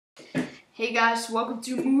Hey guys, welcome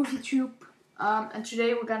to MovieTube. And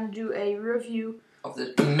today we're gonna do a review of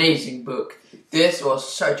this amazing book. This was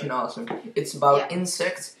such an awesome. It's about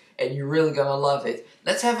insects, and you're really gonna love it.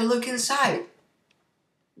 Let's have a look inside.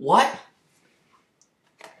 What?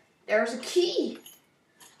 There's a key.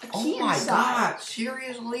 A key oh my inside. God!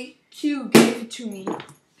 Seriously? Q gave it to me a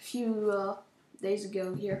few days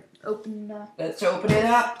ago. Here, open. Let's open it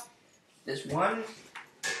up. This one.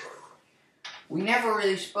 We never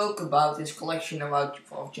really spoke about this collection of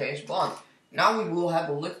James Bond. Now we will have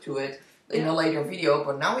a look to it in a later video,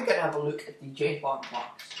 but now we can have a look at the James Bond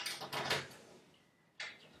box.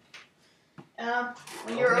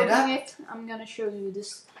 When you're opening it, I'm gonna show you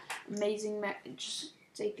this amazing just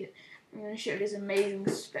take it. I'm gonna show you this amazing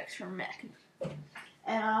Spectre magnet.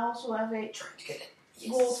 And I also have a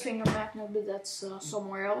Goldfinger magnet, but that's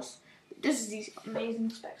somewhere else. This is the amazing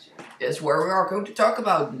Spectre. That's where we are going to talk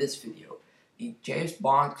about in this video. The James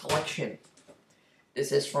Bond collection.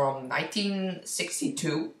 This is from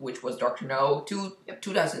 1962, which was Dr. No, to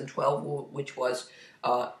 2012, which was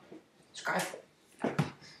Skyfall.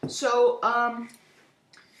 So,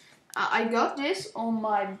 I got this on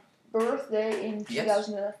my birthday in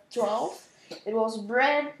 2012. It was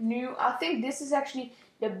brand new. I think this is actually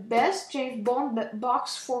the best James Bond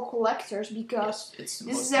box for collectors because this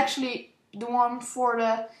is actually the one for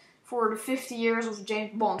the 50 years of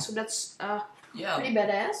James Bond. So that's pretty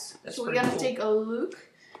badass. So we're gonna take a look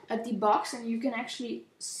at the box, and you can actually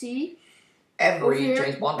see every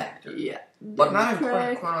James Bond actor. Yeah, but not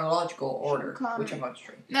in chronological order, which I'm not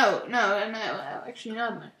sure. No, actually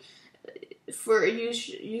not.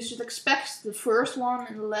 You should expect the first one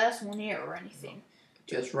and the last one here or anything.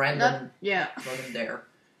 Just random. Random there.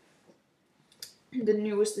 The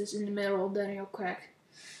newest is in the middle, Daniel Craig.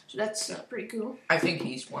 So that's pretty cool. I think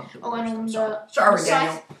he's one of the worst. And on sorry,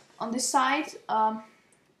 Daniel. On this side,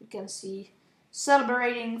 you can see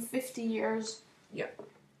celebrating 50 years. Yeah.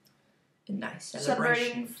 A nice celebration.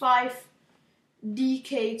 Celebrating 5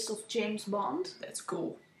 decades of James Bond. That's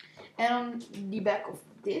cool. And on the back of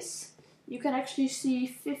this, you can actually see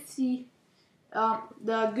 50,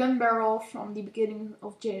 the gun barrel from the beginning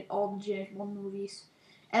of all the James Bond movies.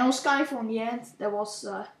 And on Skyfall in the end, that was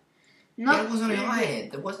not. It wasn't in the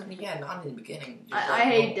end. It wasn't not in the beginning. I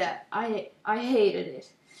hate that. I hated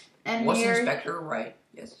it. And was here, Spectre right?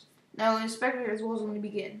 Yes. No, Spectre was on the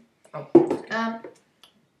beginning. Oh.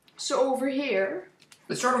 So over here,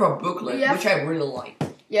 it's sort of a booklet, which I really like.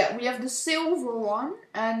 Yeah, we have the silver one,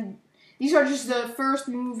 and these are just the first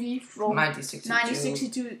movie from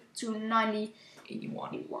 1962 to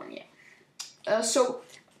 1981. Yeah. So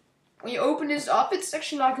when you open this up, it's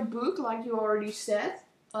actually like a book, like you already said.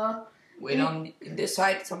 Wait, on this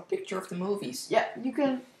side, some picture of the movies. Yeah, you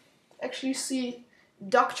can actually see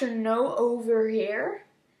Dr. No over here.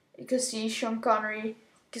 You can see Sean Connery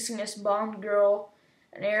kissing his Bond girl.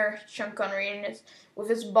 And here, Sean Connery in it with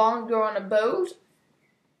his Bond girl on a boat.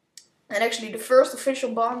 And actually the first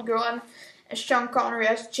official Bond girl. And Sean Connery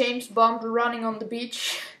as James Bond running on the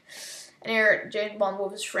beach. And here, James Bond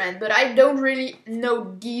with his friend. But I don't really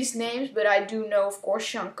know these names. But I do know, of course,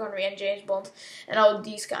 Sean Connery and James Bond. And all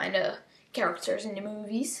these kind of characters in the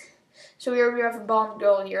movies. So here we have a Bond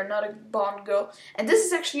girl, here another Bond girl. And this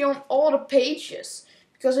is actually on all the pages.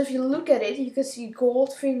 Because if you look at it, you can see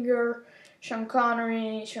Goldfinger, Sean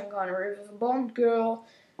Connery with a Bond girl,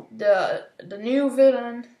 the new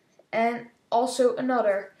villain, and also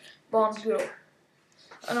another Bond girl.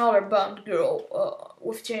 Another Bond girl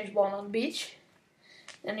with James Bond on the beach.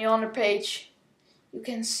 And the other page, you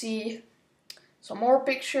can see some more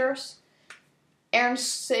pictures.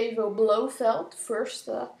 Ernst Savo Blofeld, first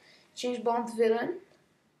James Bond villain,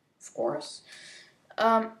 of course.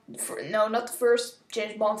 No, not the first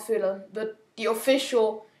James Bond villain, but the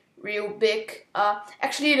official, real big.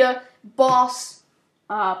 Actually, the boss.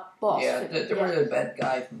 Yeah, the really bad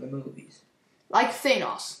guy from the movies. Like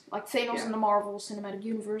Thanos in the Marvel Cinematic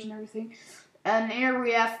Universe and everything. And here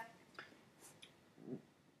we have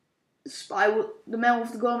the Man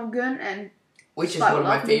with the Golden Gun, and which is one of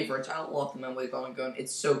my favorites. I love the Man with the Golden Gun.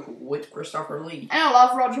 It's so cool with Christopher Lee. And I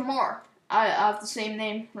love Roger Moore. I have the same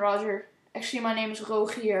name, Roger. Actually, my name is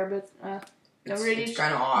Rogier, but it's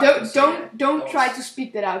kind of odd. Don't try to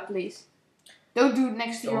speak that out, please. Don't do it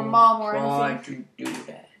next to your mom or anything. Try to do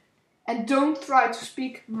that. And don't try to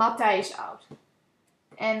speak Matthijs out.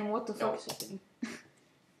 And what the fuck is happening?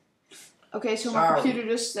 Okay, so my computer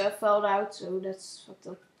just fell out, so that's fucked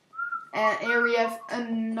up. And here we have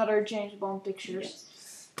another James Bond pictures.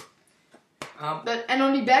 And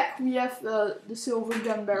on the back we have the silver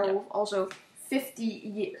gun barrel, also 50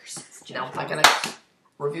 years. Now I'm gonna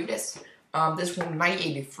review this. This one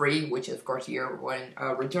 1983, which is of course the year when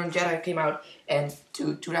Return of the Jedi came out, and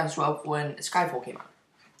 2012 when Skyfall came out.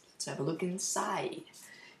 Let's have a look inside.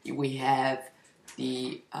 We have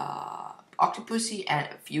the Octopussy and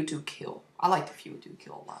A View to Kill. I like The View to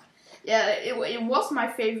Kill a lot. Yeah, it was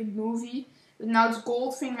my favorite movie, but now it's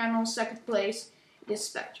Goldfinger, and on second place it is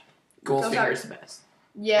Spectre. Goldfinger is the best.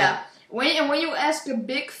 Yeah, and when you ask a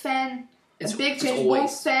big fan, a big James Bond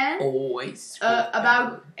fan,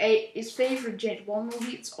 about his favorite James Bond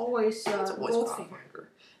movie, it's always Goldfinger.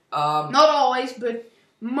 Not always, but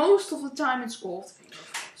most of the time it's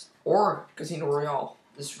Goldfinger. Or Casino Royale.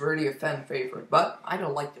 This is really a fan favorite, but I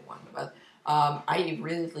don't like the one. But I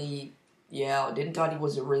really, didn't thought he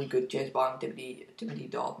was a really good James Bond, Timothy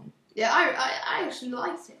Dalton. Yeah, I actually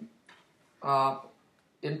liked him.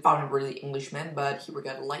 Didn't find him really Englishman, but he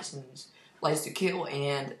got a license to kill,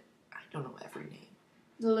 and I don't know every name.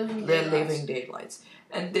 The Living Daylights.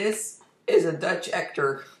 And this is a Dutch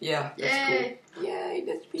actor. Yeah, that's cool. Yay,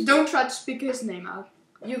 that's me. Don't try to speak his name out.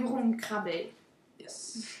 Jeroen Krabbe.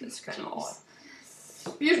 Yes, that's kind of odd.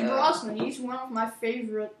 Pierce Brosnan, he's one of my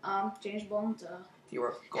favorite James Bond. You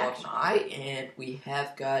are GoldenEye, and we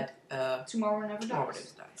have got Tomorrow Never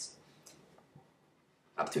Dies.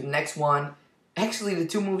 Up to the next one. Actually, the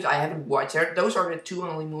two movies I haven't watched, those are the two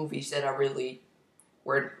only movies that I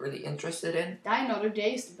weren't really interested in. Die Another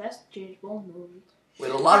Day is the best James Bond movie.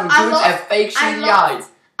 With a lot of dudes and fake CGI.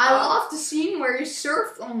 I love the scene where he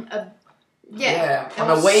surfed on a on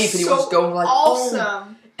a wave, and he was going like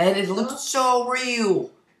awesome. And it looked so real.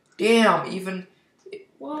 Damn, even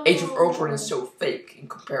Age of Ultron is so fake in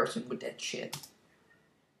comparison with that shit.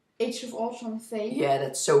 Age of Ultron fake? Yeah,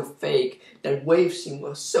 that's so fake. That wave scene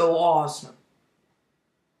was so awesome.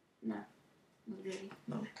 No, not really.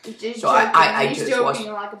 No. So I just was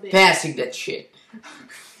like a bitch. Passing that shit.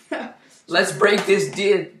 Let's break these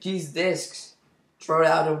discs. Throw it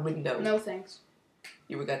out a window. No thanks.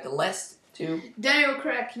 Here we got the last two. Daniel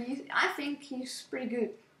Craig, I think he's pretty good.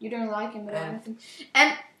 You don't like him, but I think.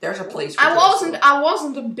 And there's a place for I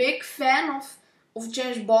wasn't a big fan of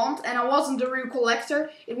James Bond, and I wasn't a real collector.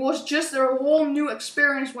 It was just a whole new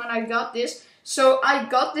experience when I got this. So I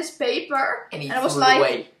got this paper, and I was like,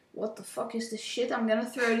 away. What the fuck is this shit? I'm gonna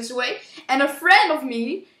throw this away. And a friend of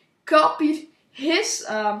me copied his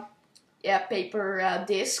paper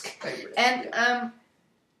disc, and and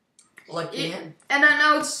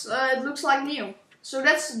now it looks like new. So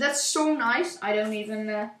that's so nice. I don't even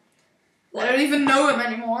know him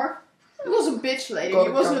anymore. He was a bitch later. He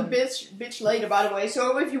wasn't a bitch later, by the way.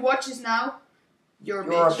 So if you watch this now, you're a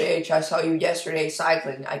bitch. I saw you yesterday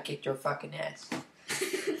cycling. I kicked your fucking ass.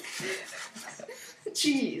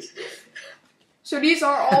 Jeez. So these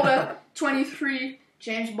are all the 23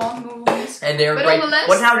 James Bond movies. And they're great. On the list,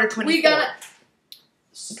 what now? They're 24. We gotta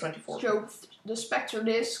 24. show the Spectre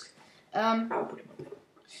disc. I'll put him up.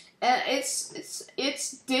 And this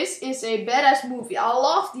is a badass movie. I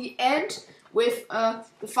love the end with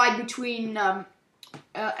the fight between Aaron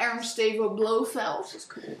Stavo Blofeld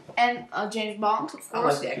and James Bond, of course. I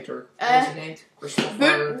like the actor. What's his name?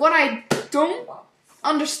 But what I don't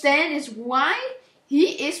understand is why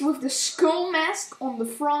he is with the skull mask on the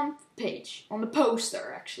front page, on the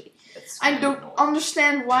poster actually. I don't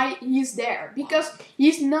understand why he's there, because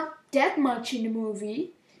he's not that much in the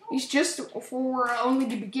movie. He's just for only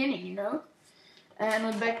the beginning, you know. And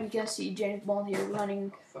on the back we can see James Bond here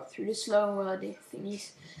running through the slow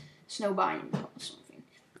thingies, snow bind or something.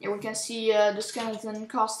 Here we can see the skeleton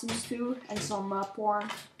costumes too, and some porn.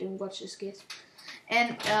 Don't watch this, kids.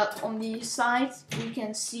 And on the side we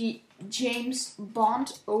can see James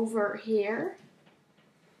Bond over here,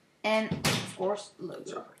 and of course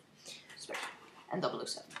logo. And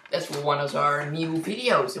 007. That's one of our new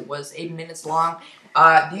videos. It was 8 minutes long.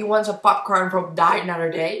 Do you want some popcorn from Die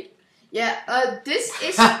Another Day? Yeah, this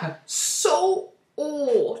is so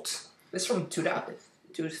old. This is from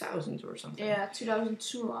 2000 or something. Yeah,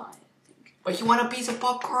 2002, I think. But you want a piece of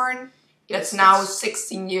popcorn? That's now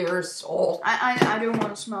 16 years old. I don't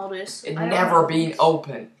want to smell this. It's never been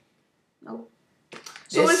open. No.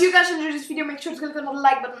 So if you guys enjoyed this video, make sure to click on the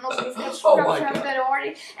like button and also don't forget to subscribe if you haven't done it already.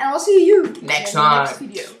 And I'll see you next time. Next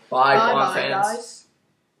video. Bye, bye, fans. guys.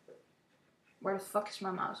 Where the fuck is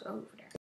my mouse? Oh, over there.